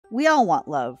We all want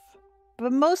love,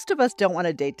 but most of us don't want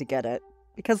to date to get it.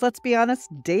 Because let's be honest,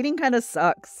 dating kind of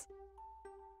sucks.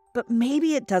 But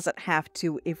maybe it doesn't have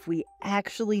to if we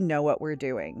actually know what we're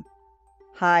doing.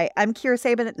 Hi, I'm Kira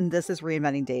Sabin, and this is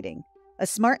Reinventing Dating, a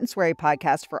smart and sweary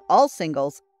podcast for all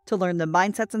singles to learn the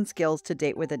mindsets and skills to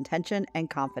date with intention and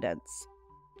confidence.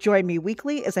 Join me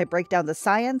weekly as I break down the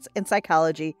science and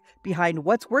psychology behind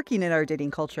what's working in our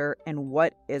dating culture and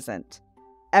what isn't.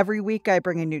 Every week, I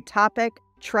bring a new topic,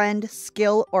 trend,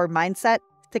 skill, or mindset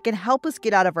that can help us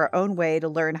get out of our own way to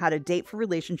learn how to date for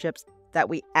relationships that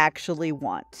we actually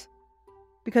want.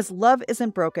 Because love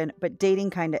isn't broken, but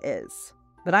dating kinda is.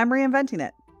 But I'm reinventing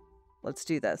it. Let's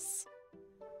do this.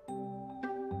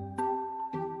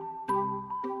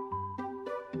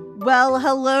 Well,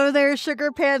 hello there,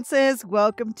 sugar pantses.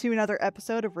 Welcome to another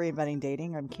episode of Reinventing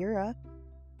Dating. I'm Kira.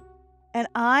 And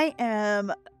I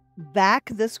am back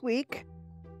this week.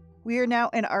 We are now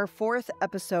in our 4th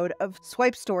episode of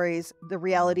Swipe Stories, the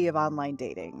reality of online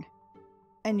dating.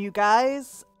 And you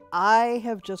guys, I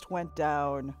have just went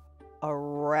down a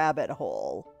rabbit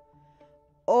hole.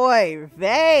 Oy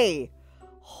vey!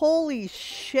 Holy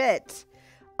shit!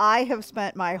 I have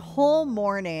spent my whole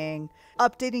morning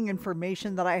updating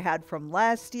information that I had from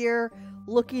last year,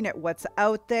 looking at what's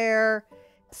out there.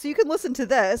 So you can listen to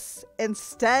this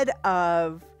instead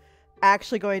of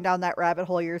actually going down that rabbit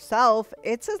hole yourself.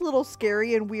 It's a little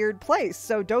scary and weird place,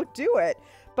 so don't do it.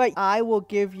 But I will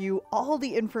give you all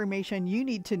the information you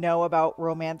need to know about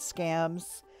romance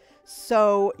scams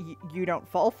so you don't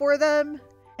fall for them,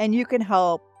 and you can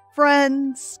help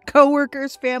friends,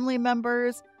 coworkers, family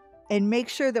members, and make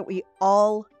sure that we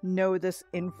all know this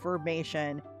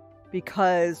information,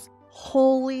 because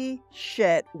holy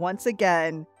shit, once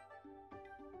again,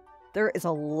 there is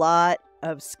a lot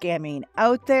of scamming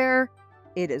out there.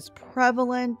 It is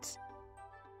prevalent.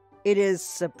 It is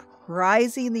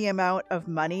surprising the amount of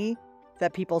money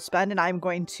that people spend, and I'm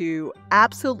going to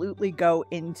absolutely go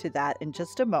into that in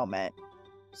just a moment.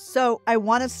 So I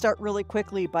want to start really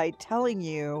quickly by telling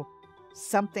you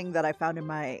something that I found in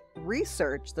my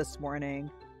research this morning,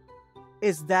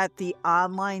 is that the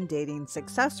online dating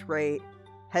success rate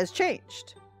has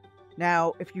changed.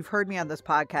 Now, if you've heard me on this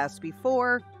podcast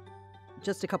before,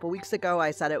 just a couple weeks ago,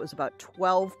 I said it was about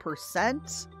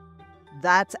 12%.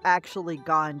 That's actually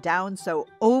gone down. So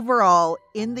overall,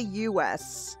 in the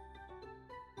US,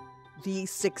 the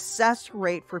success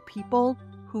rate for people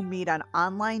who meet on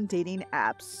online dating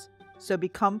apps, so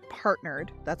become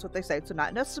partnered, that's what they say, so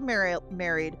not necessarily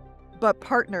married, but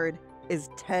partnered, is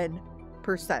 10%.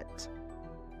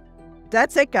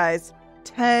 That's it, guys.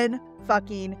 10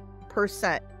 fucking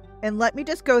percent. And let me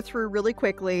just go through really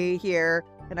quickly here.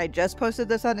 And I just posted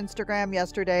this on Instagram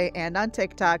yesterday and on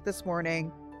TikTok this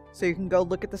morning, so you can go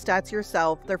look at the stats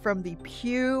yourself. They're from the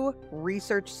Pew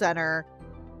Research Center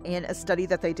in a study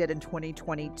that they did in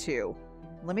 2022.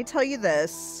 Let me tell you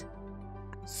this.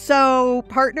 So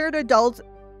partnered adults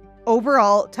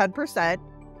overall, 10%.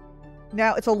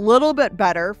 Now it's a little bit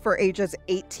better for ages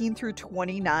 18 through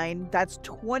 29. That's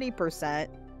 20%.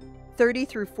 30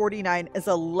 through 49 is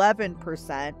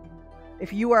 11%.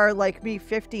 If you are like me,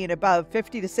 50 and above,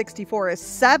 50 to 64 is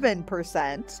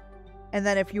 7%. And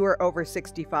then if you are over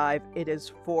 65, it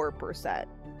is 4%.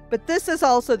 But this is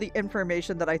also the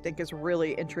information that I think is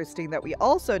really interesting that we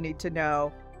also need to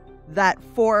know, that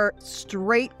for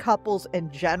straight couples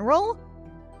in general,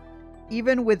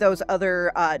 even with those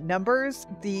other numbers,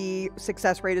 the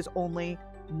success rate is only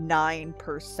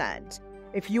 9%.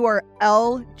 If you are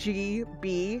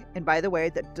LGB, and by the way,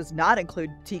 that does not include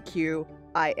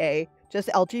TQIA, just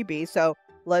LGB, so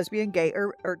lesbian, gay,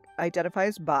 or identify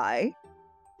as bi,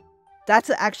 that's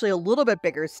actually a little bit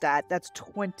bigger stat. That's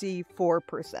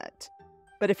 24%.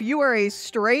 But if you are a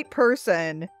straight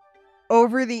person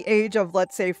over the age of,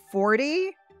 let's say,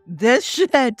 40, this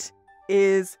shit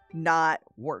is not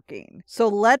working. So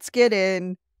let's get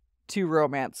into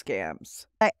romance scams.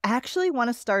 I actually want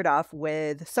to start off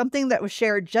with something that was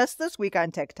shared just this week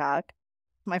on TikTok.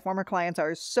 My former clients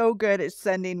are so good at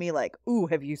sending me like, ooh,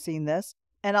 have you seen this?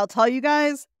 And I'll tell you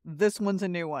guys, this one's a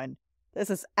new one. This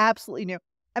is absolutely new.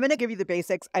 I'm going to give you the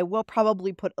basics. I will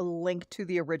probably put a link to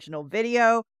the original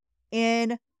video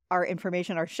in our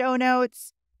information, our show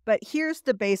notes. But here's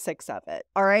the basics of it.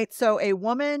 All right. So a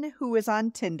woman who is on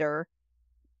Tinder,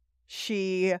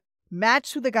 she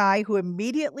matched with a guy who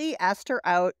immediately asked her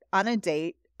out on a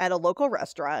date at a local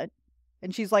restaurant.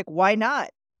 And she's like, why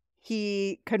not?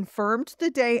 He confirmed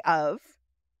the day of.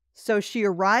 So she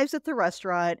arrives at the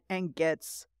restaurant and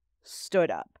gets stood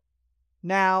up.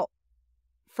 Now,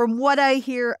 from what I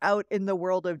hear out in the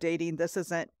world of dating, this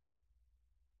isn't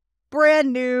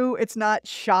brand new. It's not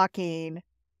shocking.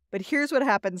 But here's what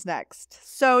happens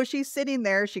next. So she's sitting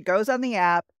there. She goes on the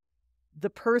app. The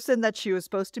person that she was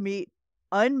supposed to meet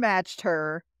unmatched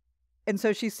her. And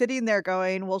so she's sitting there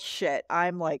going, well, shit,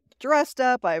 I'm like dressed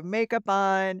up. I have makeup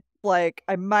on. Like,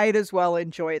 I might as well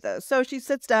enjoy this. So she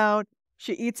sits down.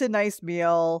 She eats a nice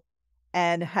meal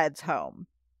and heads home.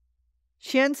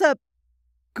 She ends up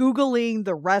Googling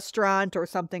the restaurant or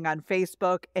something on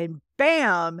Facebook, and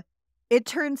bam, it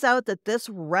turns out that this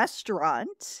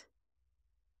restaurant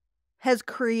has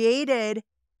created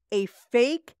a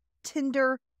fake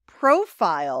Tinder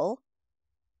profile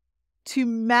to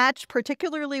match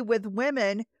particularly with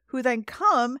women who then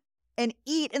come and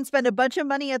eat and spend a bunch of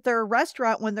money at their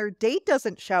restaurant when their date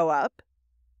doesn't show up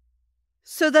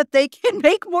so that they can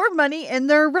make more money in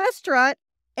their restaurant,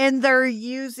 and they're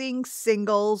using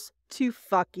singles to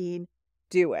fucking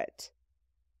do it.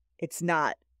 It's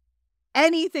not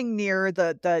anything near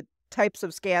the types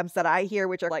of scams that I hear,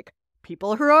 which are like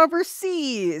people who are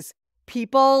overseas,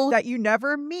 people that you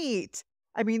never meet.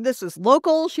 I mean, this is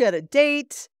local. She had a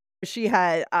date. She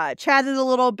had chatted a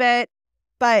little bit,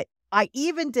 but I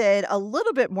even did a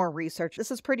little bit more research.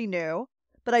 This is pretty new,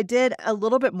 but I did a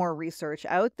little bit more research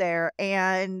out there.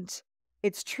 And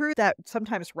it's true that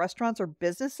sometimes restaurants or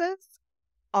businesses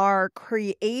are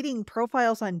creating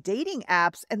profiles on dating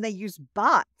apps and they use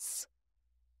bots.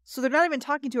 So they're not even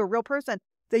talking to a real person.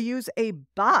 They use a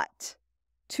bot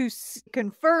to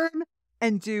confirm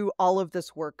and do all of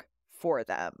this work for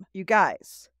them. You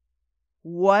guys,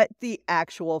 what the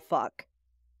actual fuck?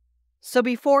 So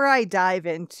before I dive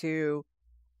into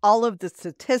all of the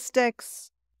statistics,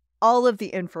 all of the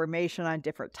information on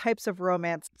different types of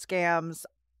romance scams,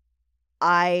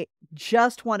 I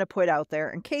just want to put out there,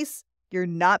 in case you're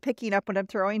not picking up what I'm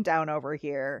throwing down over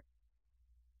here,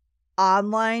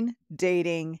 online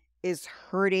dating is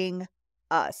hurting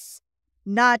us.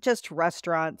 Not just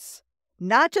restaurants,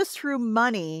 not just through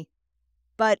money,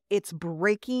 but it's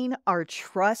breaking our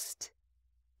trust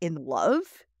in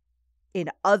love, in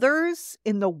others,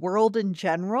 in the world in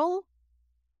general.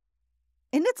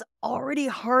 And it's already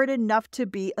hard enough to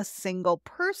be a single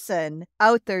person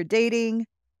out there dating,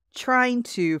 trying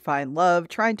to find love,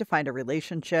 trying to find a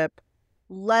relationship,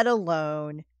 let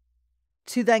alone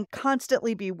to then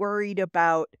constantly be worried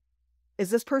about,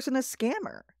 is this person a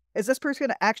scammer? Is this person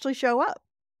going to actually show up?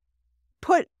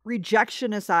 Put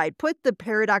rejection aside, put the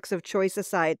paradox of choice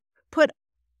aside, put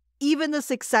even the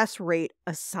success rate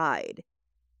aside.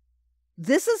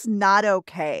 This is not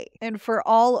okay. And for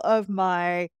all of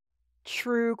my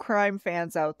true crime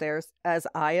fans out there, as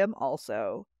I am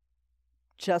also,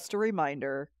 just a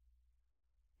reminder,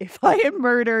 if I am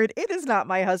murdered, it is not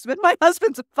my husband. My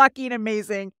husband's fucking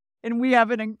amazing, and we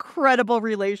have an incredible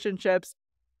relationships.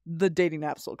 The dating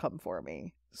apps will come for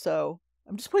me. So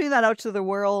I'm just putting that out to the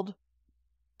world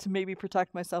to maybe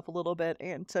protect myself a little bit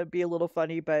and to be a little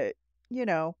funny, but, you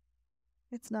know,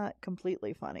 it's not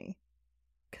completely funny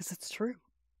because it's true.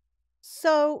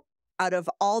 So out of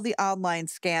all the online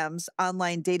scams,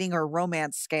 online dating or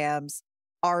romance scams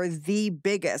are the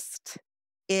biggest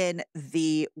in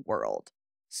the world.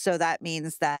 So that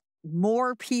means that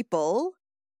more people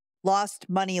lost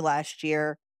money last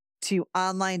year to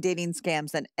online dating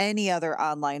scams than any other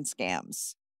online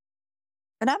scams.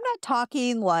 And I'm not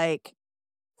talking like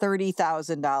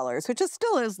 $30,000, which is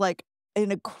still is like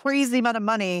a crazy amount of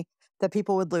money that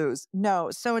people would lose.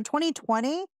 No. So in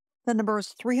 2020, the number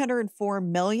was 304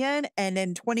 million. And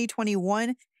in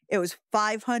 2021, it was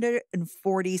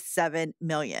 547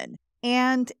 million.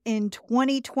 And in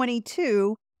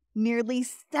 2022, nearly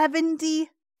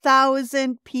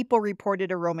 70,000 people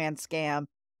reported a romance scam,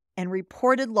 and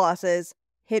reported losses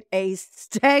hit a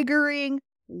staggering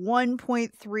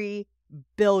 1.3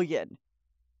 billion.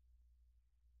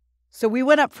 So we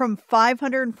went up from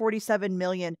 547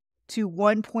 million to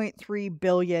 1.3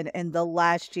 billion in the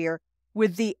last year,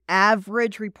 with the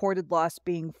average reported loss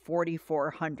being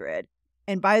 4,400.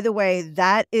 And by the way,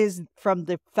 that is from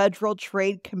the Federal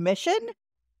Trade Commission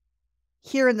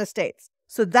here in the States.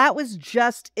 So that was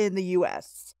just in the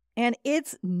US. And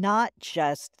it's not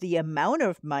just the amount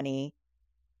of money.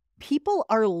 People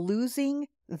are losing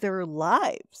their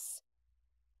lives.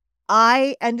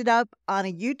 I ended up on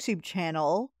a YouTube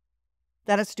channel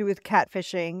that has to do with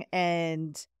catfishing,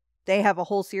 and they have a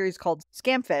whole series called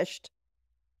Scamfished,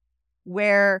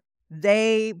 where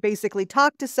they basically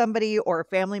talk to somebody or a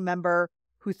family member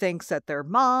who thinks that their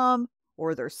mom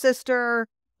or their sister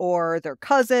or their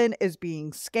cousin is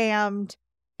being scammed.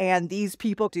 And these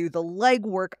people do the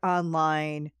legwork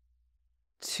online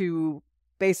to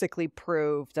basically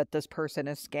prove that this person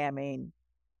is scamming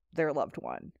their loved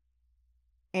one.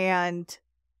 And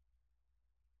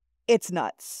it's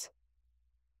nuts.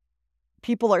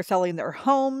 People are selling their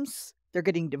homes, they're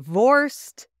getting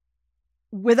divorced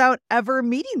without ever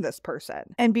meeting this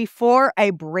person. And before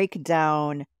I break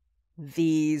down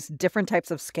these different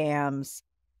types of scams,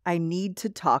 I need to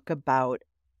talk about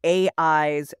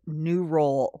AI's new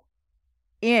role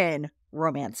in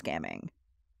romance scamming.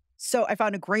 So I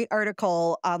found a great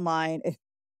article online, a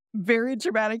very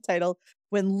dramatic title,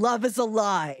 When Love is a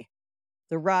Lie,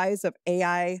 The Rise of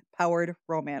AI-Powered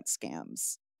Romance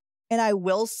Scams. And I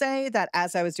will say that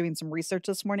as I was doing some research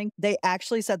this morning, they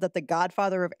actually said that the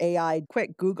godfather of AI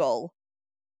quit Google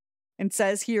and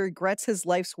says he regrets his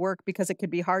life's work because it can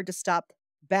be hard to stop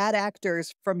bad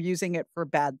actors from using it for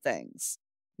bad things.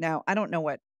 Now, I don't know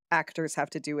what actors have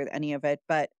to do with any of it,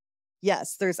 but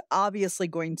yes, there's obviously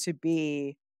going to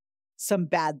be some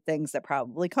bad things that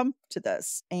probably come to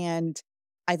this. And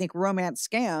I think romance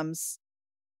scams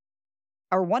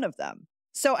are one of them.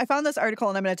 So I found this article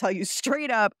and I'm going to tell you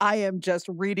straight up, I am just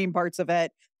reading parts of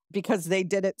it because they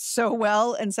did it so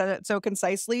well and said it so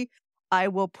concisely. I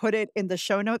will put it in the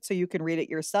show notes so you can read it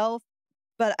yourself.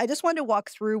 But I just wanted to walk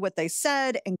through what they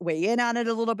said and weigh in on it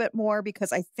a little bit more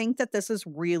because I think that this is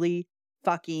really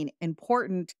fucking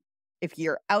important if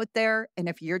you're out there and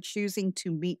if you're choosing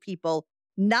to meet people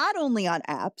not only on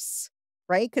apps,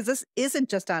 right? Because this isn't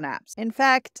just on apps. In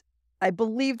fact, I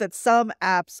believe that some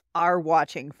apps are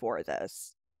watching for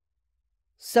this.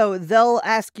 So they'll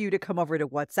ask you to come over to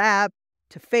WhatsApp,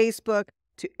 to Facebook,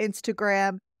 to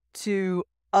Instagram, to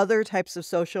other types of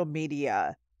social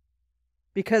media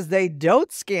because they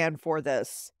don't scan for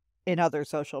this in other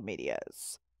social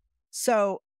medias.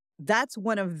 So that's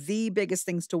one of the biggest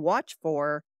things to watch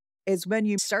for is when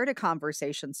you start a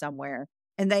conversation somewhere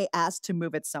and they ask to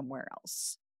move it somewhere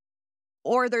else.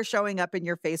 Or they're showing up in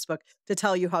your Facebook to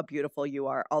tell you how beautiful you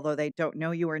are, although they don't know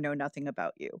you or know nothing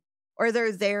about you. Or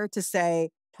they're there to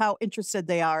say how interested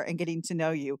they are in getting to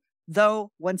know you,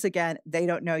 though, once again, they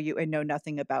don't know you and know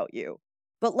nothing about you.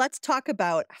 But let's talk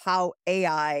about how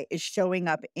AI is showing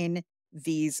up in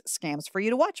these scams for you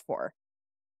to watch for.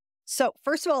 So,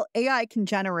 first of all, AI can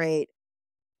generate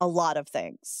a lot of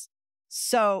things.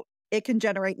 So, it can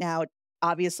generate now,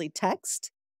 obviously,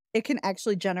 text. It can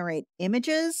actually generate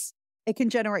images. It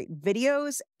can generate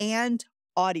videos and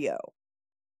audio.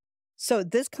 So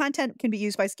this content can be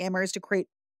used by scammers to create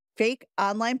fake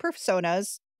online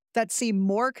personas that seem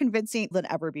more convincing than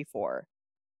ever before.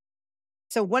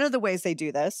 So one of the ways they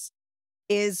do this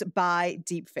is by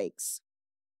deepfakes.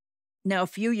 Now, a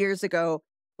few years ago,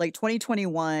 like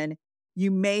 2021,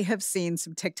 you may have seen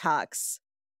some TikToks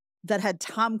that had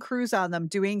Tom Cruise on them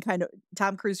doing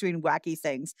Tom Cruise doing wacky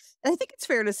things. And I think it's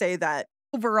fair to say that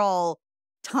overall,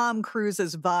 Tom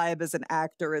Cruise's vibe as an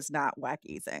actor is not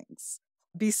wacky things,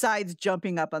 besides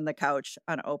jumping up on the couch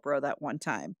on Oprah that one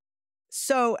time.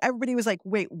 So everybody was like,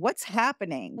 wait, what's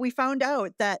happening? We found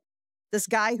out that this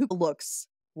guy who looks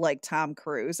like Tom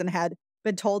Cruise and had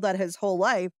been told that his whole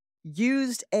life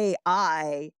used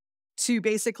AI to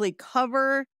basically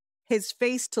cover his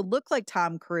face to look like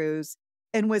Tom Cruise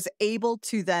and was able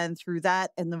to then, through that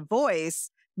and the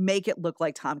voice, make it look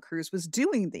like Tom Cruise was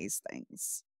doing these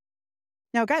things.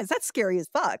 Now, guys, that's scary as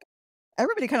fuck.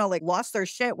 Everybody kind of like lost their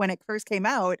shit when it first came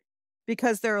out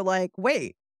because they're like,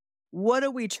 wait, what do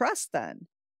we trust then?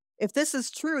 If this is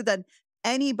true, then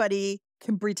anybody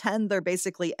can pretend they're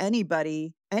basically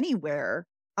anybody anywhere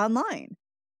online.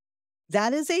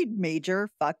 That is a major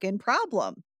fucking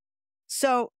problem.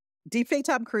 So, deepfake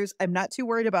Tom Cruise, I'm not too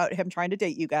worried about him trying to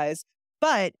date you guys,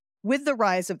 but with the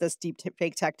rise of this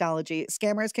deepfake technology,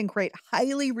 scammers can create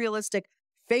highly realistic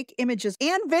fake images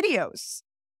and videos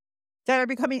that are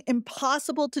becoming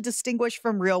impossible to distinguish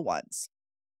from real ones.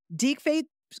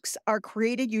 Deepfakes are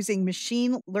created using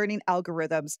machine learning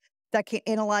algorithms that can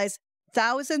analyze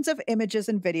thousands of images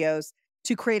and videos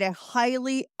to create a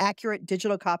highly accurate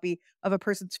digital copy of a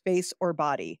person's face or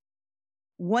body.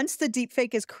 Once the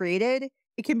deepfake is created,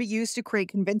 it can be used to create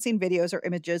convincing videos or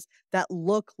images that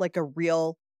look like a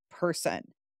real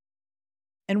person.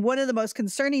 And one of the most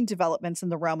concerning developments in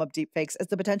the realm of deepfakes is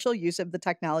the potential use of the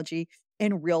technology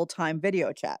in real-time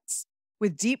video chats.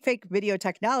 With deepfake video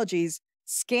technologies,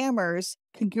 scammers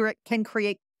can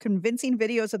create convincing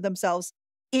videos of themselves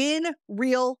in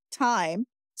real time,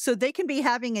 so they can be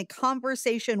having a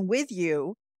conversation with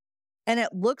you, and it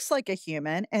looks like a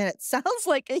human, and it sounds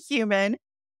like a human,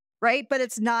 right? But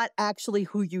it's not actually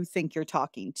who you think you're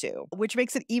talking to, which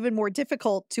makes it even more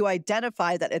difficult to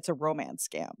identify that it's a romance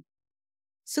scam.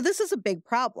 So this is a big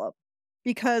problem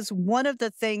because one of the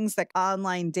things that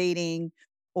online dating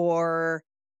or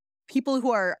people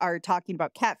who are talking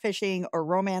about catfishing or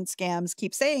romance scams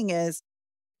keep saying is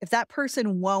if that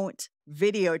person won't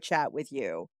video chat with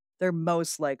you, they're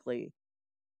most likely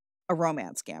a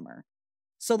romance scammer.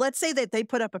 So let's say that they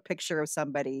put up a picture of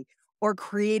somebody or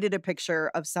created a picture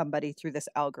of somebody through this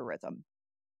algorithm.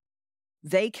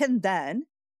 They can then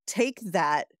take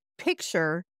that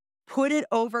picture, put it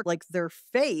over like their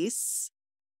face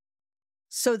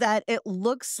so that it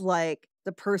looks like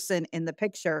the person in the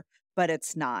picture, but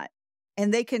it's not.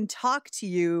 And they can talk to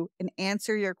you and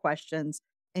answer your questions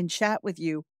and chat with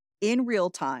you in real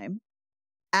time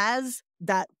as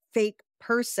that fake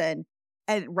person.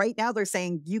 And right now they're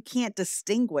saying you can't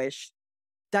distinguish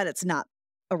that it's not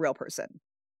a real person.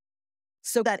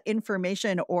 So that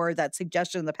information or that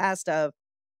suggestion in the past of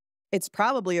it's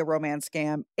probably a romance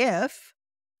scam if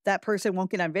that person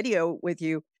won't get on video with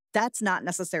you, that's not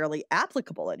necessarily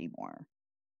applicable anymore.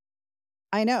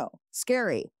 I know,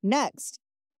 scary. Next,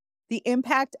 the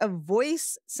impact of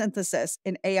voice synthesis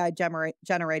in AI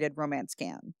generated romance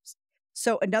scams.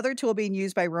 So another tool being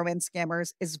used by romance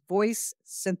scammers is voice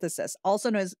synthesis, also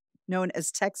known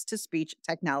as text-to-speech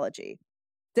technology.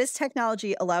 This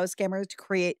technology allows scammers to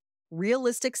create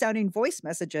realistic sounding voice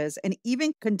messages and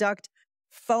even conduct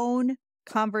phone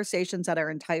conversations that are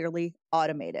entirely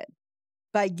automated.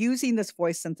 By using this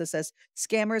voice synthesis,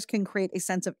 scammers can create a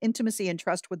sense of intimacy and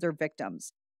trust with their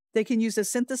victims. They can use a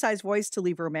synthesized voice to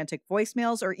leave romantic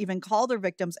voicemails or even call their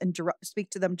victims and speak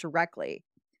to them directly.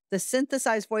 The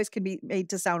synthesized voice can be made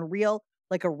to sound real,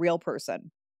 like a real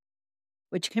person,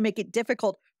 which can make it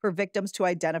difficult for victims to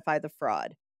identify the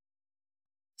fraud.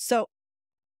 So,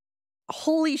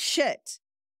 holy shit.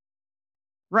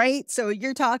 Right? So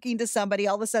you're talking to somebody,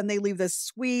 all of a sudden they leave this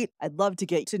sweet, I'd love to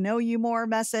get to know you more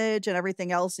message and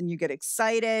everything else. And you get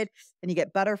excited and you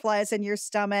get butterflies in your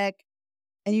stomach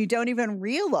and you don't even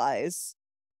realize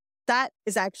that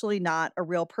is actually not a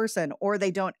real person, or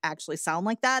they don't actually sound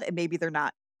like that. And maybe they're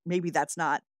not, maybe that's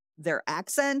not their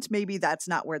accent. Maybe that's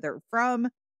not where they're from.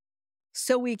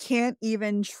 So we can't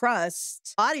even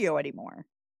trust audio anymore.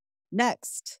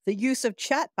 Next, the use of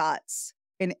chatbots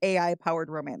in AI-powered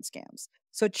romance scams.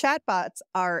 So chatbots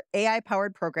are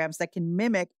AI-powered programs that can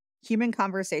mimic human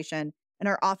conversation and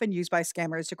are often used by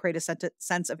scammers to create a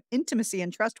sense of intimacy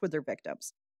and trust with their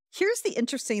victims. Here's the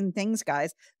interesting things,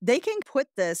 guys. They can put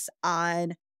this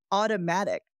on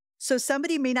automatic. So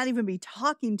somebody may not even be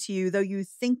talking to you, though you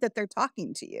think that they're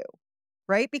talking to you,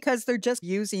 right? Because they're just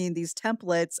using these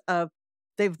templates of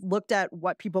they've looked at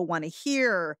what people want to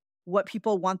hear, what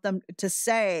people want them to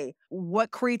say,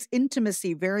 what creates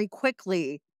intimacy very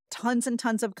quickly, tons and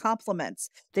tons of compliments.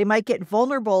 They might get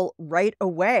vulnerable right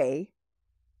away,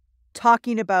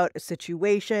 talking about a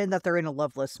situation that they're in a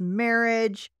loveless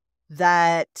marriage,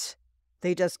 that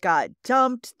they just got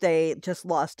dumped, they just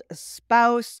lost a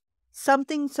spouse,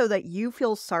 something so that you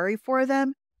feel sorry for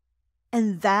them.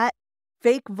 And that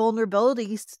fake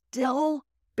vulnerability still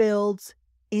builds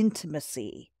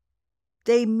intimacy.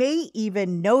 They may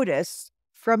even notice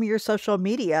from your social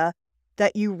media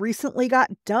that you recently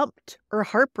got dumped or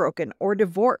heartbroken or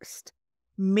divorced.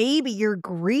 Maybe you're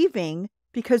grieving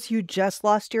because you just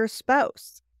lost your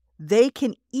spouse. They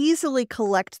can easily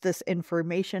collect this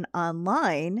information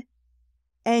online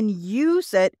and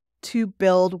use it to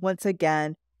build, once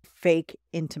again, fake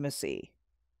intimacy.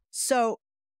 So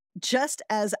just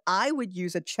as I would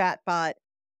use a chatbot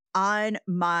on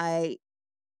my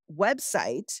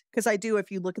website, because I do,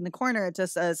 if you look in the corner, it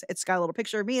just says, it's got a little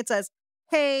picture of me. It says,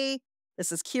 hey,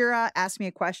 this is Kira, ask me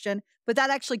a question. But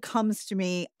that actually comes to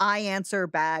me. I answer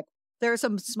back. There are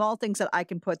some small things that I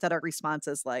can put that are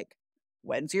responses like,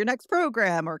 when's your next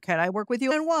program? Or can I work with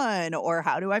you in one? Or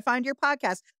how do I find your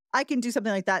podcast? I can do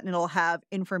something like that and it'll have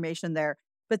information there.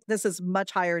 But this is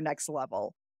much higher next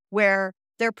level, where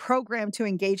they're programmed to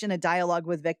engage in a dialogue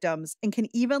with victims and can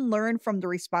even learn from the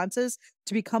responses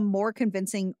to become more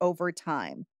convincing over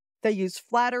time. They use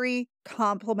flattery,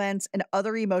 compliments, and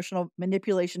other emotional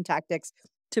manipulation tactics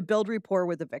to build rapport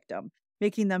with the victim,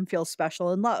 making them feel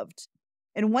special and loved.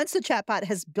 And once the chatbot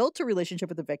has built a relationship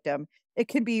with the victim, it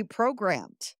can be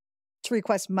programmed to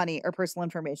request money or personal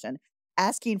information,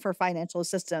 asking for financial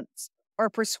assistance, or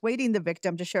persuading the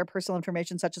victim to share personal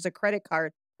information such as a credit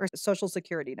card or social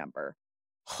security number.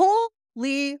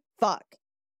 Holy fuck.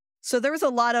 So there was a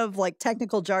lot of like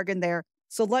technical jargon there.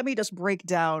 So let me just break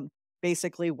down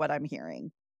basically what I'm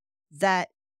hearing. That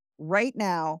right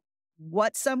now,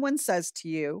 what someone says to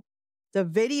you, the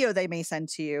video they may send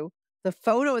to you, the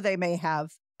photo they may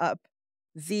have up,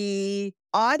 the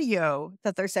audio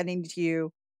that they're sending to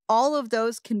you, all of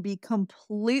those can be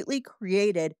completely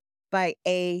created by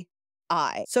AI.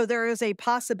 So there is a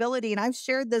possibility, and I've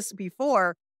shared this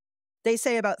before, they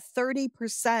say about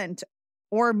 30%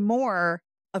 or more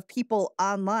of people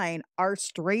online are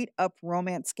straight up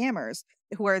romance scammers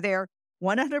who are there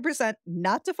 100%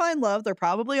 not to find love. They're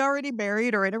probably already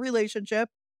married or in a relationship,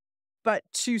 but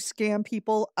to scam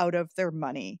people out of their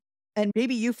money. And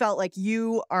maybe you felt like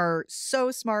you are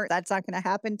so smart, that's not going to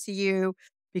happen to you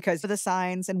because of the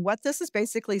signs. And what this is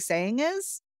basically saying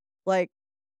is like,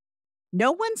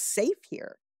 no one's safe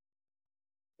here.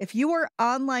 If you are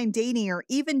online dating or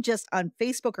even just on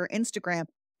Facebook or Instagram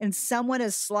and someone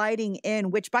is sliding in,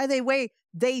 which by the way,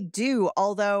 they do,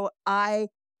 although I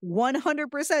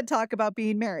 100% talk about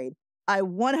being married. I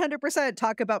 100%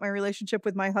 talk about my relationship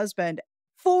with my husband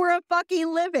for a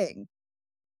fucking living.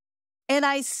 And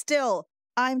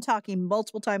I'm talking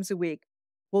multiple times a week,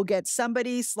 will get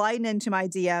somebody sliding into my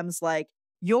DMs like,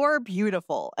 you're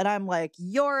beautiful. And I'm like,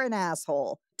 you're an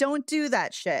asshole. Don't do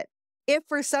that shit. If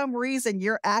for some reason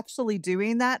you're actually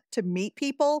doing that to meet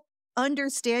people,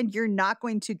 understand you're not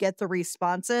going to get the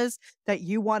responses that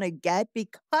you want to get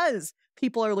because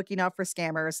people are looking out for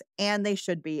scammers and they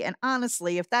should be. And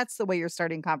honestly, if that's the way you're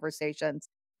starting conversations,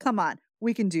 come on,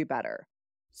 we can do better.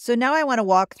 So now I want to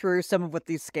walk through some of what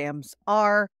these scams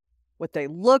are, what they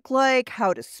look like,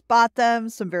 how to spot them,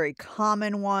 some very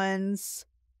common ones,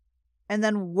 and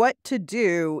then what to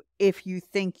do if you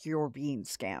think you're being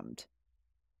scammed.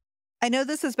 I know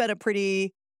this has been a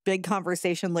pretty big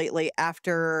conversation lately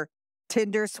after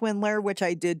Tinder Swindler, which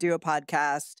I did do a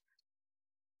podcast.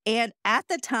 And at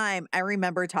the time, I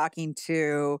remember talking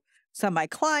to some of my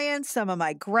clients, some of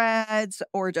my grads,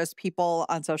 or just people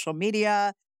on social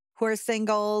media who are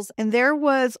singles. And there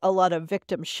was a lot of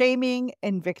victim shaming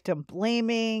and victim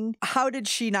blaming. How did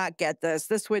she not get this?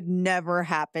 This would never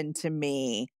happen to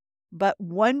me. But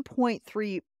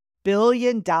 $1.3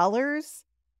 billion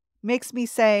makes me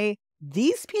say,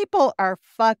 these people are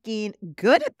fucking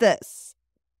good at this.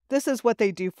 This is what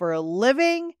they do for a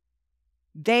living.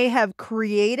 They have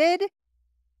created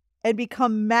and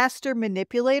become master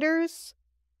manipulators.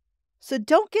 So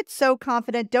don't get so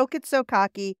confident, don't get so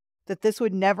cocky that this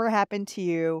would never happen to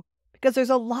you, because there's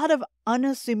a lot of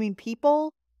unassuming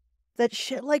people that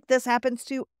shit like this happens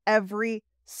to every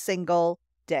single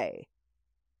day.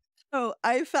 So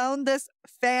I found this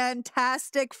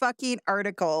fantastic fucking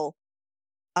article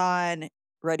on,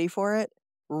 ready for it?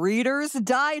 Reader's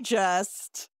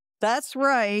Digest. That's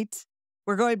right.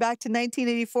 We're going back to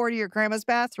 1984 to your grandma's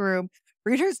bathroom.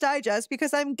 Reader's Digest,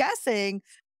 because I'm guessing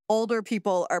older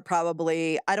people are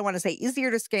probably, I don't want to say easier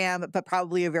to scam, but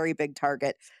probably a very big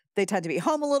target. They tend to be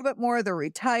home a little bit more. They're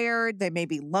retired. They may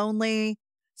be lonely.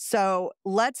 So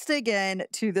let's dig in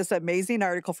to this amazing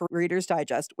article for Reader's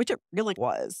Digest, which it really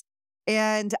was.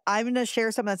 And I'm going to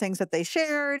share some of the things that they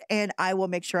shared, and I will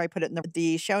make sure I put it in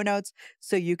the show notes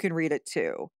so you can read it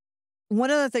too. One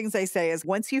of the things they say is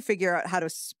once you figure out how to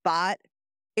spot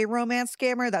a romance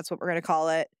scammer, that's what we're going to call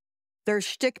it, their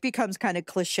shtick becomes kind of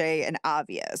cliche and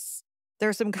obvious. There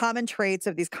are some common traits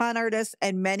of these con artists,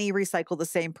 and many recycle the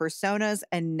same personas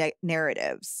and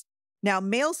narratives. Now,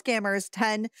 male scammers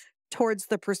tend towards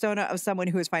the persona of someone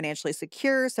who is financially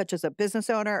secure, such as a business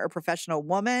owner or professional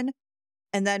woman.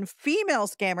 And then female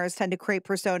scammers tend to create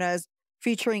personas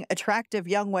featuring attractive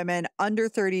young women under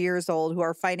 30 years old who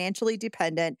are financially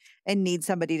dependent and need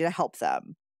somebody to help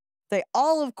them. They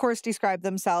all, of course, describe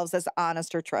themselves as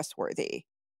honest or trustworthy.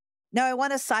 Now, I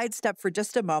want to sidestep for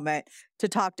just a moment to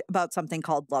talk about something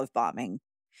called love bombing.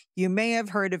 You may have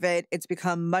heard of it. It's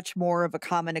become much more of a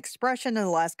common expression in the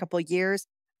last couple of years,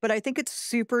 but I think it's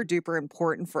super duper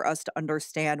important for us to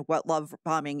understand what love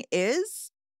bombing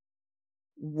is,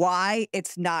 why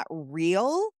it's not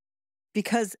real,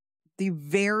 because the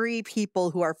very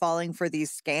people who are falling for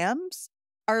these scams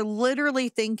are literally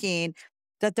thinking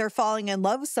that they're falling in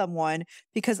love with someone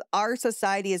because our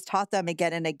society has taught them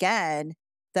again and again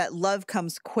that love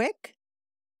comes quick,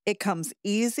 it comes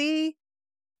easy,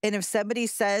 and if somebody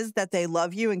says that they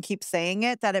love you and keep saying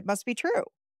it, that it must be true.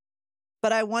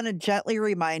 But I want to gently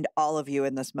remind all of you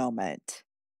in this moment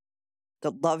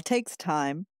that love takes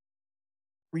time.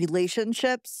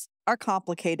 Relationships are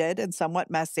complicated and somewhat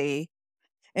messy.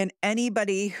 And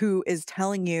anybody who is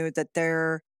telling you that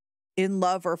they're in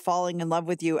love or falling in love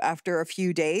with you after a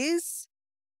few days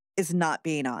is not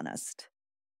being honest.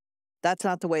 That's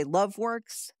not the way love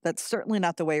works. That's certainly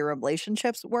not the way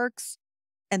relationships works.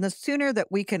 And the sooner that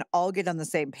we can all get on the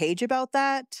same page about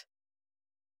that,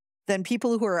 then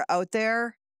people who are out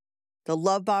there, the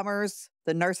love bombers,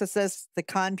 the narcissists, the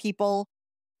con people,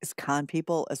 is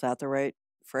that the right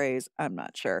phrase? I'm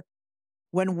not sure.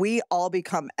 When we all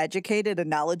become educated and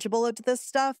knowledgeable of this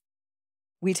stuff,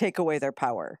 we take away their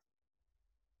power.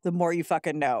 The more you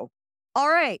fucking know. All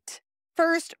right.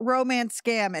 First romance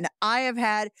scam. And I have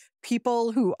had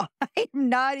people who I'm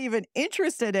not even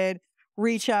interested in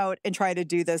reach out and try to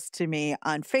do this to me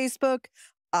on Facebook,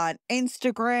 on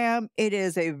Instagram. It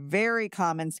is a very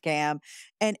common scam,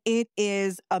 and it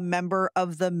is a member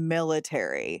of the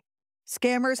military.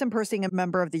 Scammers impersonating a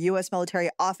member of the U.S. military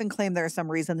often claim there is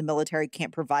some reason the military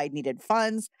can't provide needed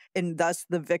funds, and thus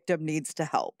the victim needs to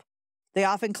help. They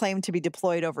often claim to be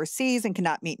deployed overseas and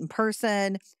cannot meet in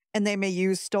person, and they may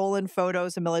use stolen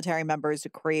photos of military members to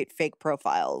create fake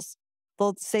profiles.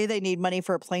 They'll say they need money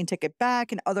for a plane ticket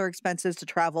back and other expenses to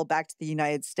travel back to the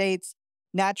United States.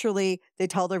 Naturally, they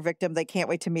tell their victim they can't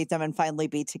wait to meet them and finally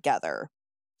be together.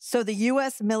 So the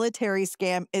U.S. military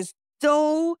scam is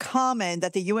so common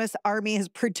that the U.S. Army has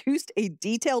produced a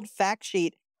detailed fact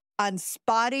sheet on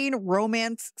spotting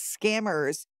romance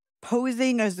scammers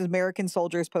posing as American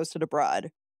soldiers posted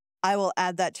abroad. I will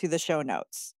add that to the show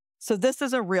notes. So this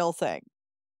is a real thing.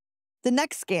 The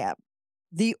next scam,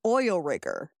 the oil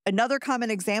rigger. Another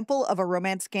common example of a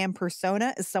romance scam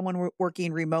persona is someone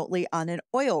working remotely on an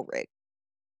oil rig.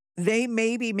 They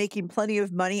may be making plenty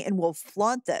of money and will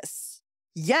flaunt this.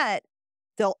 Yet,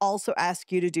 they'll also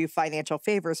ask you to do financial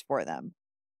favors for them.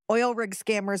 Oil rig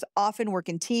scammers often work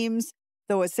in teams,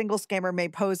 though a single scammer may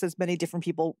pose as many different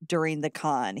people during the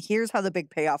con. Here's how the big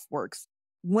payoff works.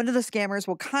 One of the scammers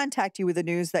will contact you with the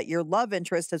news that your love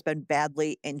interest has been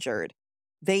badly injured.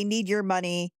 They need your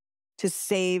money to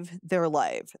save their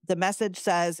life. The message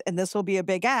says, and this will be a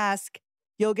big ask,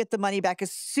 you'll get the money back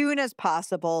as soon as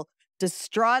possible.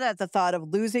 Distraught at the thought of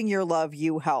losing your love,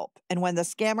 you help. And when the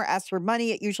scammer asks for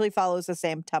money, it usually follows the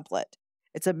same template.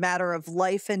 It's a matter of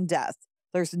life and death.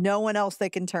 There's no one else they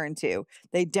can turn to.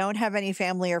 They don't have any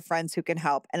family or friends who can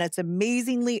help, and it's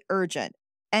amazingly urgent.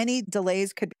 Any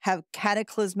delays could have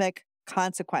cataclysmic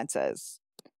consequences.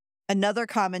 Another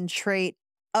common trait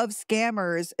of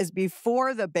scammers is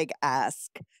before the big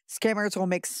ask, scammers will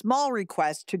make small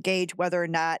requests to gauge whether or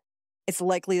not it's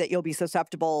likely that you'll be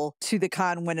susceptible to the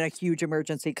con when a huge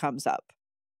emergency comes up.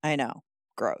 I know,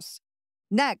 gross.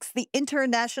 Next, the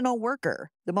international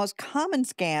worker. The most common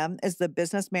scam is the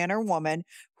businessman or woman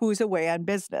who's away on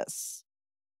business.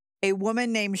 A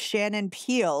woman named Shannon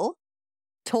Peel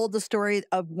told the story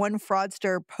of one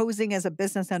fraudster posing as a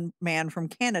businessman from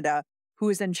Canada who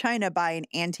was in China buying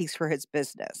antiques for his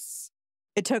business.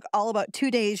 It took all about 2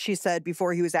 days, she said,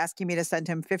 before he was asking me to send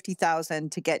him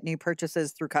 $50,000 to get new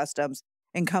purchases through customs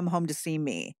and come home to see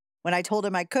me. When I told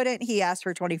him I couldn't, he asked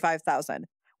for $25,000.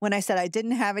 When I said I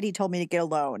didn't have it, he told me to get a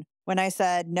loan. When I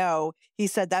said no, he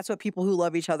said that's what people who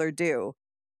love each other do.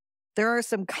 There are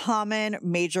some common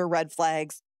major red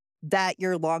flags that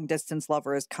your long-distance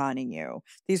lover is conning you.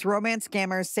 These romance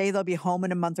scammers say they'll be home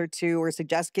in a month or two or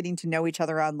suggest getting to know each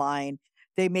other online.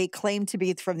 They may claim to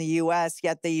be from the U.S.,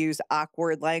 yet they use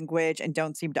awkward language and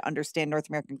don't seem to understand North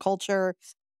American culture.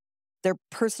 Their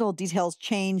personal details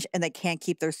change and they can't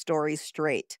keep their stories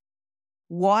straight.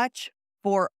 Watch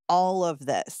for all of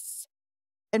this.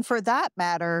 And for that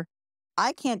matter,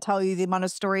 I can't tell you the amount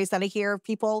of stories that I hear of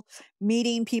people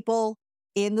meeting people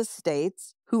in the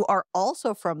States who are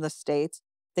also from the States.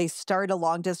 They start a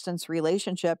long distance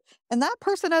relationship and that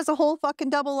person has a whole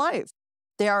fucking double life.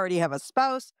 They already have a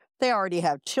spouse. They already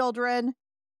have children.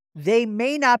 They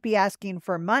may not be asking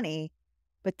for money,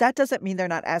 but that doesn't mean they're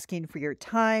not asking for your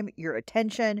time, your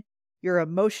attention, your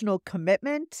emotional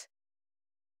commitment.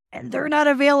 And they're not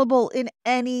available in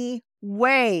any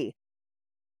way.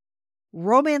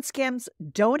 Romance scams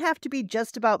don't have to be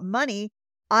just about money.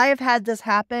 I have had this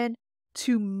happen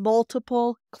to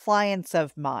multiple clients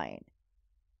of mine.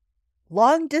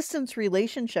 Long distance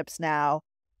relationships now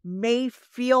may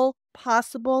feel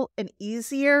possible and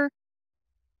easier,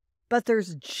 but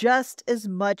there's just as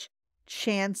much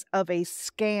chance of a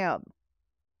scam.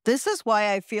 This is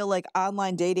why I feel like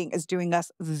online dating is doing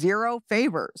us zero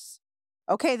favors.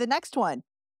 Okay, the next one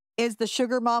is the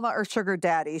sugar mama or sugar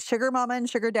daddy. Sugar mama and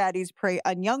sugar daddies prey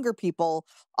on younger people,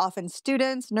 often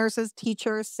students, nurses,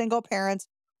 teachers, single parents,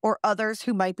 or others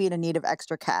who might be in need of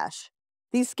extra cash.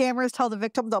 These scammers tell the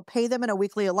victim they'll pay them in a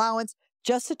weekly allowance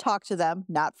just to talk to them,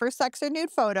 not for sex or nude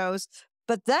photos,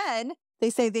 but then they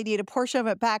say they need a portion of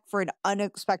it back for an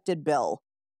unexpected bill.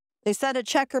 They send a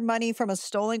check or money from a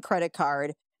stolen credit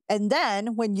card, and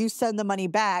then when you send the money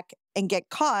back and get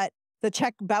caught, the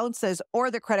check bounces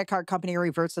or the credit card company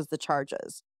reverses the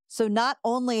charges. So not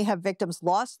only have victims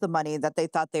lost the money that they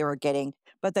thought they were getting,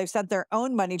 but they've sent their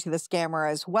own money to the scammer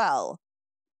as well.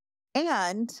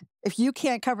 And if you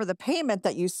can't cover the payment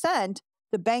that you sent,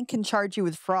 the bank can charge you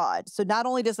with fraud. So not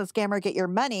only does the scammer get your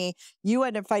money, you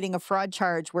end up fighting a fraud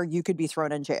charge where you could be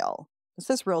thrown in jail. This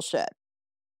is real shit.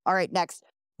 All right, next,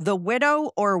 the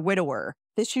widow or widower.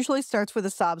 This usually starts with a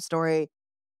sob story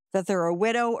that they're a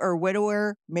widow or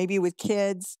widower, maybe with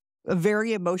kids. a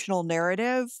very emotional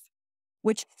narrative,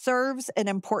 which serves an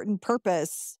important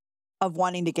purpose of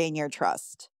wanting to gain your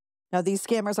trust. Now, these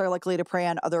scammers are likely to prey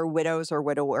on other widows or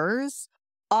widowers,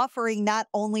 offering not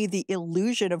only the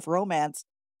illusion of romance,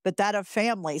 but that of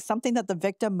family, something that the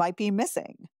victim might be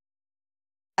missing.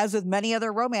 As with many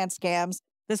other romance scams,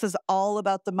 this is all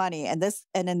about the money. And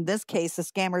in this case, the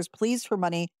scammers' pleas for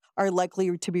money are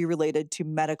likely to be related to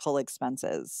medical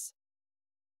expenses.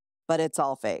 But it's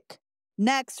all fake.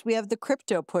 Next, we have the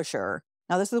crypto pusher.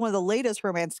 Now, this is one of the latest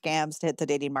romance scams to hit the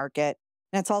dating market,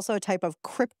 and it's also a type of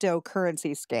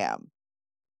cryptocurrency scam.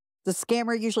 The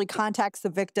scammer usually contacts the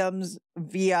victims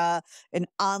via an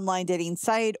online dating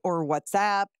site or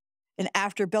WhatsApp. And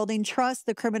after building trust,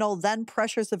 the criminal then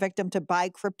pressures the victim to buy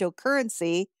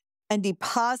cryptocurrency and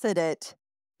deposit it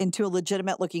into a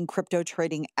legitimate looking crypto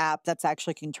trading app that's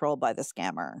actually controlled by the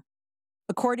scammer.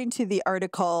 According to the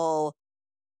article,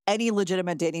 any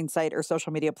legitimate dating site or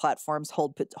social media platforms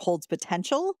holds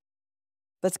potential,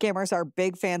 but scammers are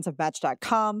big fans of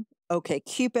Match.com,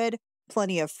 OkCupid,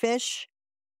 Plenty of Fish,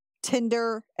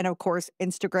 Tinder, and of course,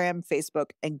 Instagram,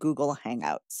 Facebook, and Google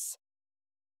Hangouts.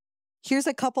 Here's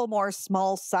a couple more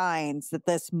small signs that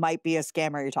this might be a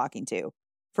scammer you're talking to.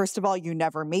 First of all, you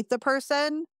never meet the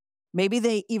person. Maybe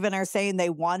they even are saying they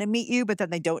want to meet you, but then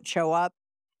they don't show up.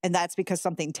 And that's because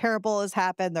something terrible has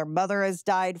happened. Their mother has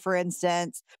died, for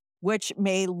instance, which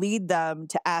may lead them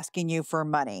to asking you for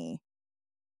money.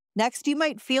 Next, you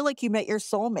might feel like you met your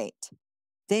soulmate.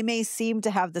 They may seem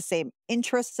to have the same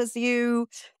interests as you.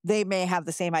 They may have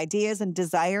the same ideas and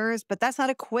desires, but that's not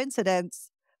a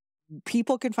coincidence.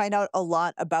 People can find out a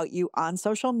lot about you on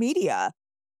social media,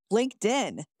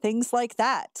 LinkedIn, things like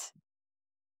that.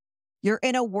 You're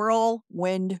in a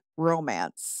whirlwind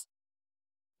romance.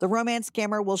 The romance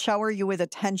scammer will shower you with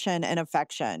attention and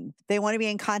affection. They want to be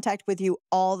in contact with you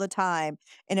all the time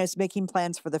and is making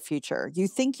plans for the future. You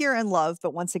think you're in love,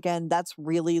 but once again, that's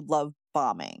really love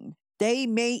bombing. They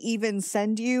may even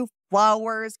send you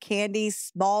flowers, candy,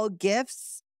 small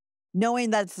gifts,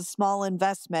 knowing that it's a small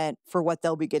investment for what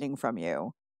they'll be getting from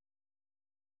you.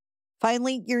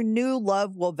 Finally, your new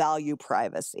love will value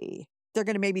privacy. They're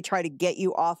going to maybe try to get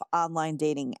you off online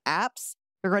dating apps.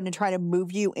 They're going to try to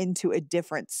move you into a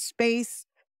different space.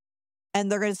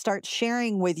 And they're going to start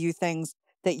sharing with you things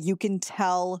that you can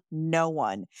tell no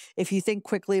one. If you think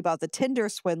quickly about the Tinder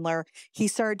swindler, he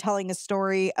started telling a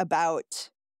story about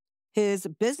his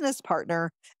business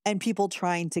partner and people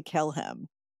trying to kill him.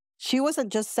 She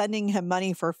wasn't just sending him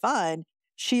money for fun.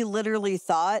 She literally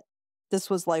thought this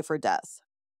was life or death.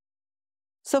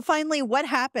 So finally, what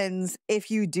happens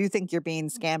if you do think you're being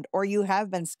scammed or you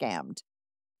have been scammed?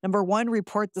 Number one,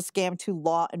 report the scam to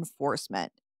law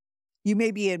enforcement. You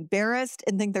may be embarrassed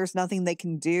and think there's nothing they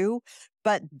can do,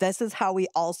 but this is how we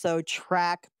also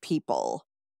track people,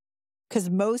 because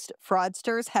most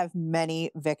fraudsters have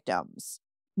many victims.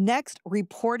 Next,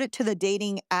 report it to the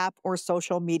dating app or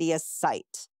social media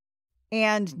site.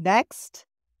 And next,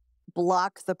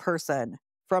 block the person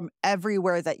from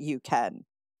everywhere that you can.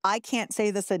 I can't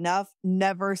say this enough.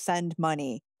 Never send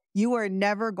money. You are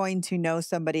never going to know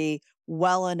somebody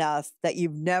well enough that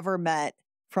you've never met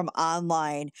from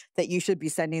online that you should be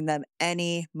sending them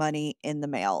any money in the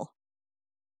mail.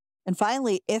 And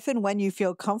finally, if and when you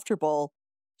feel comfortable,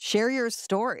 share your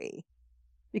story.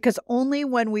 Because only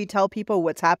when we tell people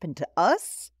what's happened to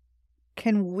us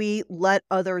can we let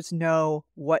others know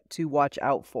what to watch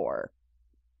out for.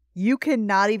 You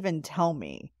cannot even tell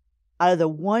me, out of the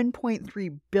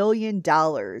 $1.3 billion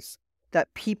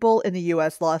that people in the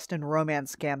US lost in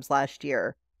romance scams last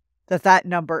year, that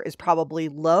number is probably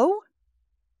low,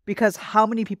 because how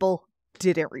many people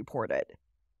didn't report it?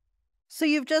 So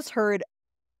you've just heard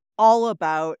all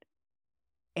about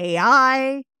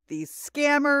AI, these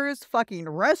scammers, fucking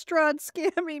restaurants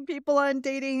scamming people on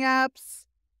dating apps.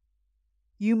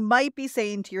 You might be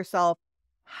saying to yourself,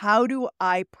 how do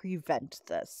I prevent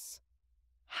this?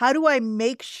 How do I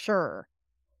make sure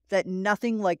that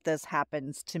nothing like this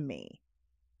happens to me?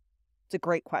 It's a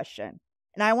great question.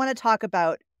 And I want to talk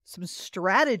about some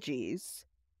strategies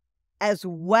as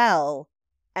well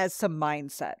as some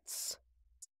mindsets.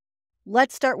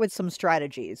 Let's start with some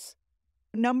strategies.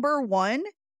 Number one,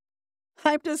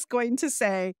 I'm just going to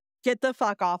say, get the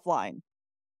fuck offline.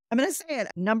 I'm going to say it.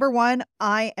 Number one,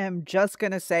 I am just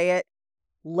going to say it.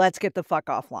 Let's get the fuck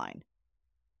offline.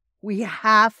 We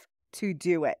have to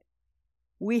do it.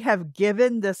 We have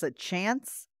given this a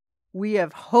chance. We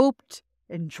have hoped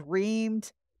and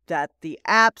dreamed that the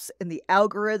apps and the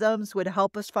algorithms would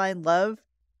help us find love.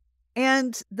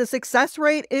 And the success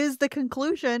rate is the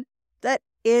conclusion that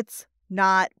it's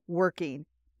not working.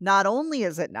 Not only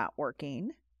is it not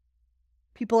working,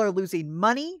 People are losing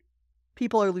money.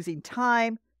 People are losing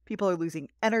time. People are losing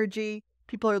energy.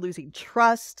 People are losing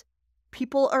trust.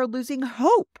 People are losing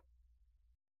hope.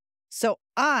 So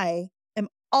I am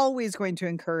always going to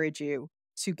encourage you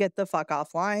to get the fuck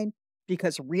offline,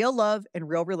 because real love and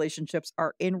real relationships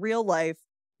are in real life,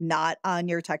 not on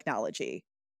your technology.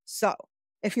 So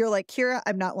if you're like, Kira,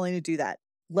 I'm not willing to do that,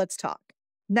 let's talk.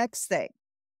 Next thing,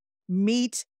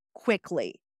 meet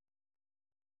quickly.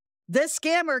 This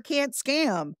scammer can't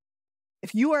scam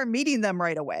if you are meeting them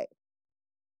right away.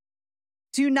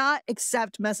 Do not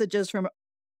accept messages from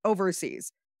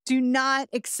overseas. Do not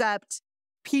accept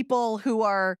people who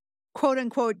are quote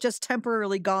unquote just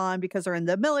temporarily gone because they're in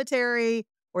the military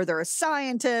or they're a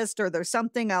scientist or they're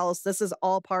something else. This is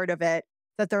all part of it.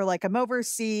 That they're like, I'm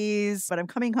overseas, but I'm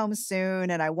coming home soon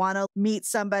and I want to meet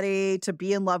somebody to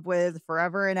be in love with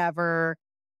forever and ever.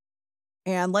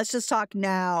 And let's just talk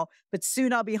now, but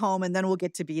soon I'll be home and then we'll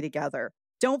get to be together.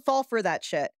 Don't fall for that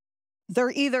shit.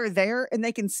 They're either there and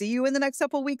they can see you in the next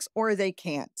couple of weeks or they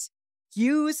can't.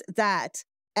 Use that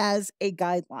as a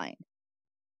guideline.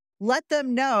 Let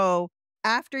them know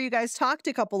after you guys talked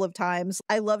a couple of times,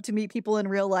 I love to meet people in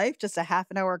real life, just a half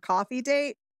an hour coffee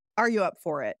date. Are you up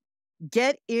for it?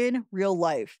 Get in real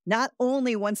life. Not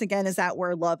only, once again, is that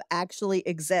where love actually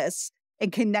exists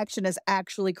and connection is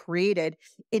actually created,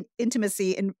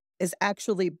 intimacy is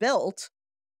actually built.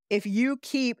 If you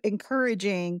keep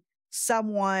encouraging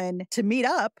someone to meet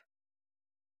up,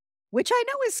 which I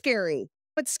know is scary,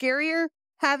 but scarier,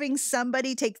 having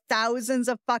somebody take thousands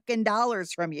of fucking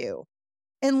dollars from you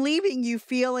and leaving you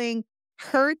feeling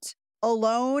hurt,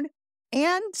 alone,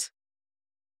 and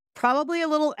probably a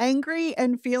little angry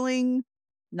and feeling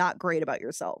not great about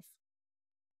yourself.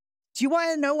 Do you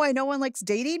want to know why no one likes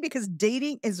dating? Because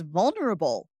dating is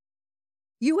vulnerable.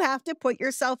 You have to put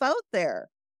yourself out there.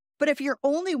 But if you're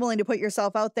only willing to put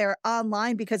yourself out there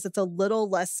online because it's a little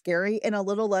less scary and a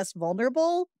little less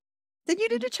vulnerable, then you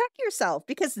need to check yourself,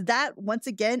 because that, once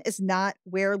again, is not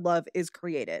where love is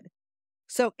created.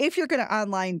 So if you're going to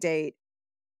online date,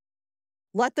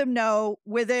 let them know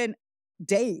within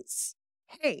days,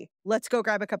 hey, let's go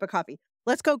grab a cup of coffee.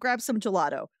 Let's go grab some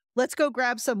gelato. Let's go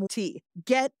grab some tea.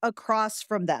 Get across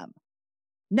from them.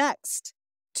 Next,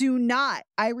 do not,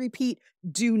 I repeat,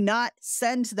 do not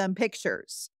send them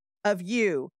pictures of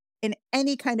you in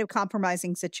any kind of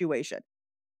compromising situation.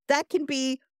 That can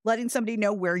be letting somebody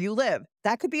know where you live.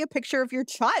 That could be a picture of your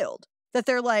child that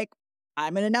they're like,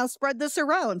 I'm going to now spread this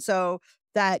around so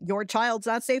that your child's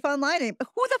not safe online.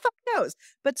 Who the fuck knows?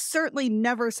 But certainly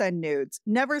never send nudes,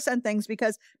 never send things,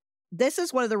 because this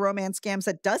is one of the romance scams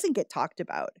that doesn't get talked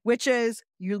about, which is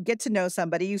you get to know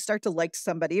somebody, you start to like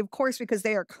somebody, of course, because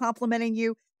they are complimenting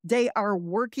you. They are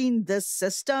working this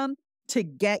system to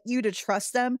get you to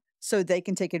trust them so they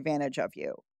can take advantage of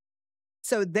you.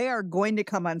 So they are going to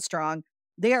come on strong.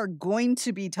 They are going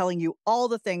to be telling you all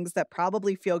the things that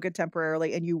probably feel good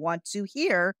temporarily and you want to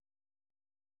hear.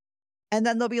 And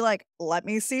then they'll be like, let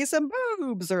me see some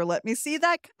boobs, or let me see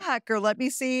that cock, or let me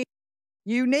see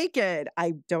you naked.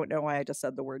 I don't know why I just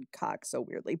said the word cock so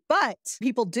weirdly, but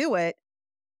people do it.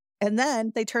 And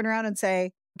then they turn around and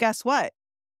say, guess what?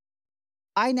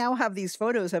 I now have these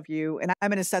photos of you and I'm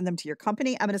going to send them to your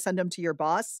company. I'm going to send them to your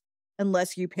boss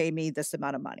unless you pay me this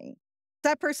amount of money.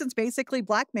 That person's basically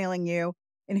blackmailing you.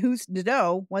 And who's to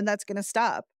know when that's going to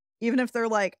stop? Even if they're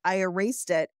like, I erased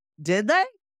it. Did they?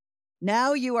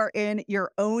 Now you are in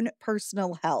your own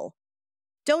personal hell.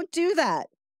 Don't do that.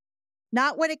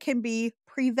 Not when it can be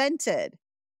prevented.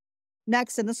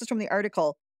 Next, and this is from the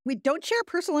article, we don't share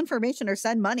personal information or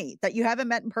send money that you haven't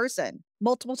met in person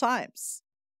multiple times.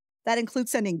 That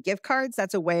includes sending gift cards.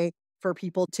 That's a way for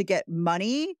people to get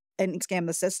money and scam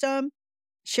the system.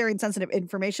 Sharing sensitive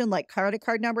information like credit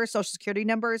card numbers, social security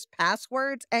numbers,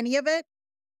 passwords, any of it.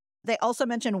 They also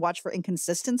mention watch for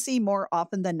inconsistency. More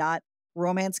often than not,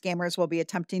 romance scammers will be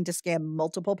attempting to scam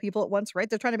multiple people at once, right?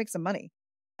 They're trying to make some money.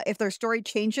 If their story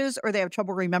changes or they have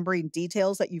trouble remembering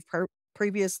details that you've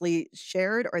previously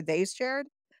shared or they shared,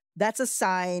 that's a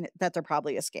sign that they're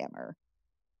probably a scammer.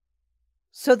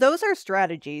 So those are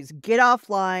strategies. Get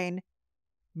offline,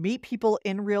 meet people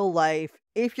in real life.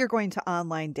 If you're going to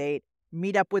online date,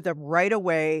 meet up with them right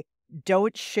away.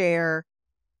 Don't share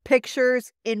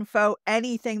pictures, info,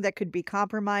 anything that could be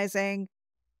compromising.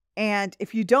 And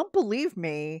if you don't believe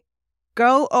me,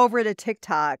 go over to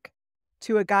TikTok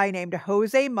to a guy named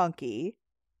Jose Monkey,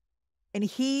 and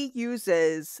he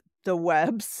uses the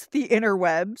webs, the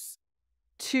interwebs,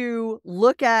 to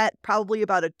look at probably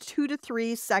about a 2 to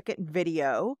 3 second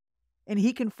video, and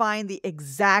he can find the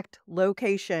exact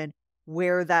location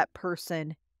where that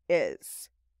person is.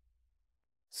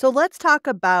 So let's talk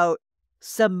about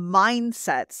some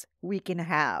mindsets we can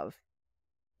have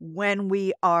when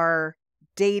we are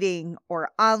dating or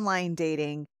online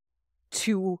dating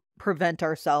to prevent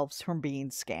ourselves from being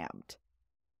scammed.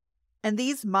 And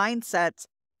these mindsets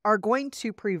are going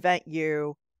to prevent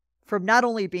you from not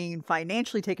only being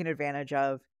financially taken advantage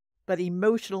of, but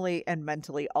emotionally and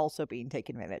mentally also being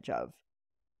taken advantage of,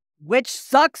 which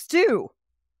sucks too.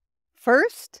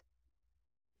 First,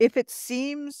 if it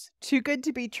seems too good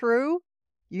to be true,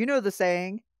 you know the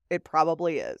saying, it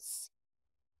probably is.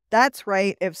 That's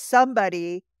right. If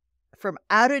somebody from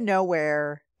out of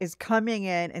nowhere is coming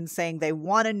in and saying they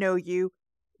want to know you,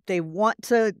 they want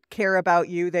to care about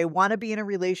you, they want to be in a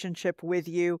relationship with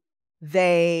you,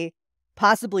 they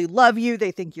possibly love you,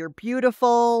 they think you're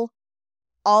beautiful,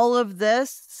 all of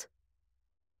this,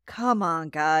 come on,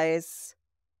 guys.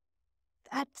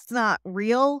 That's not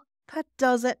real. That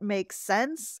doesn't make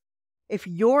sense. If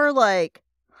you're like,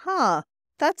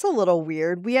 that's a little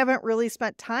weird. We haven't really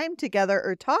spent time together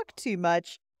or talked too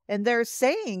much, and they're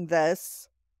saying this,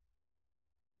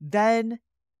 then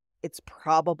it's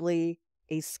probably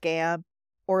a scam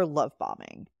or love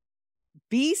bombing.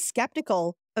 Be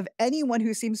skeptical of anyone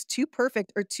who seems too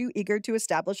perfect or too eager to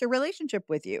establish a relationship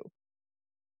with you.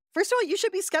 First of all, you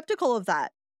should be skeptical of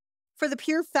that for the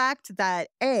pure fact that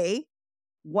A,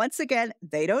 once again,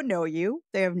 they don't know you.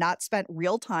 They have not spent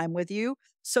real time with you.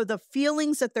 So the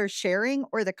feelings that they're sharing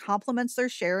or the compliments they're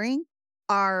sharing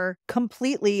are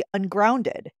completely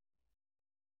ungrounded.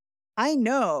 I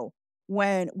know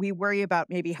when we worry about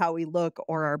maybe how we look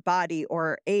or our body or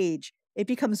our age, it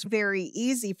becomes very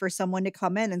easy for someone to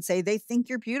come in and say they think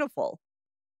you're beautiful.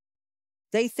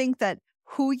 They think that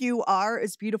who you are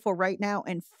is beautiful right now.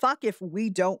 And fuck if we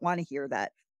don't want to hear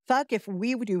that. Fuck if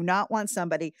we do not want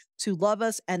somebody to love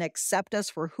us and accept us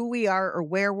for who we are or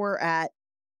where we're at.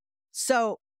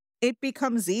 So it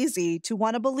becomes easy to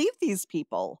want to believe these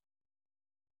people.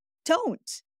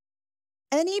 Don't.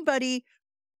 Anybody,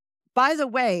 by the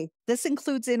way, this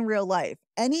includes in real life,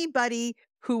 anybody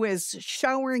who is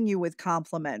showering you with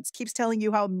compliments, keeps telling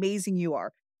you how amazing you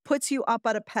are, puts you up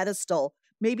on a pedestal,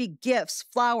 maybe gifts,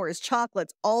 flowers,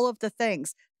 chocolates, all of the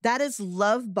things, that is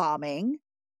love bombing,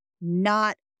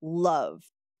 not love.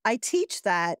 I teach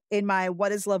that in my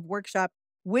What is Love workshop,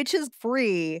 which is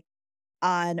free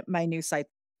on my new site.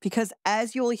 Because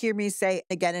as you will hear me say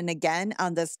again and again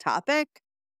on this topic,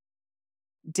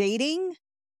 dating,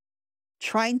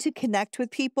 trying to connect with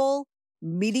people,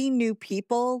 meeting new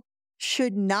people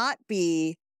should not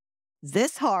be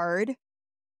this hard,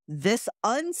 this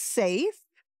unsafe,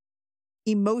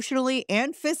 emotionally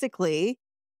and physically,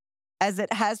 as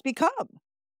it has become.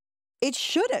 It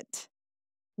shouldn't.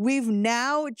 We've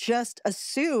now just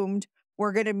assumed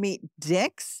we're going to meet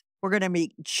dicks. We're going to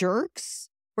meet jerks.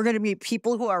 We're going to meet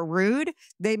people who are rude.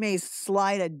 They may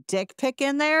slide a dick pic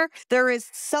in there. There is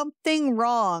something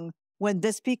wrong when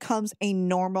this becomes a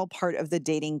normal part of the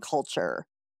dating culture.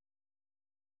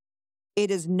 It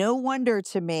is no wonder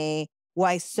to me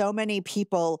why so many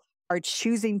people are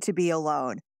choosing to be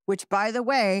alone, which, by the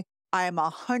way, I am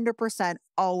 100%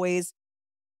 always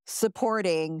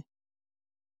supporting.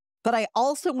 But I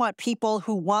also want people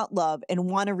who want love and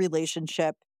want a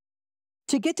relationship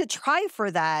to get to try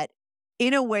for that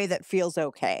in a way that feels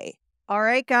okay. All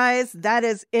right, guys, that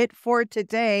is it for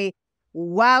today.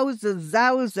 Wowza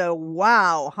zowza,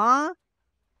 wow, huh?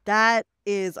 That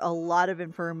is a lot of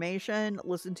information.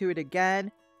 Listen to it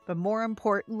again. But more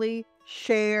importantly,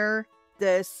 share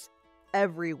this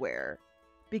everywhere.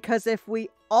 Because if we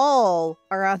all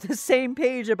are on the same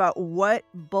page about what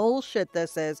bullshit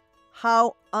this is,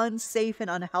 how unsafe and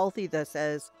unhealthy this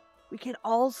is, we can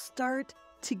all start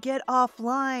to get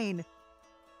offline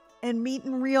and meet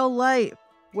in real life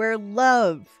where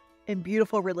love and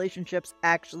beautiful relationships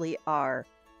actually are.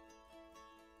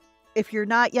 If you're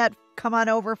not yet, come on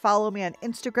over, follow me on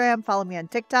Instagram, follow me on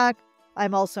TikTok.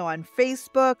 I'm also on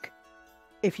Facebook.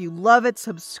 If you love it,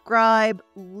 subscribe,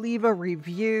 leave a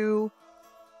review.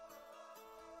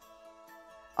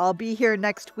 I'll be here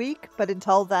next week, but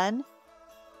until then,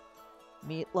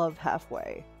 meet love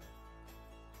halfway.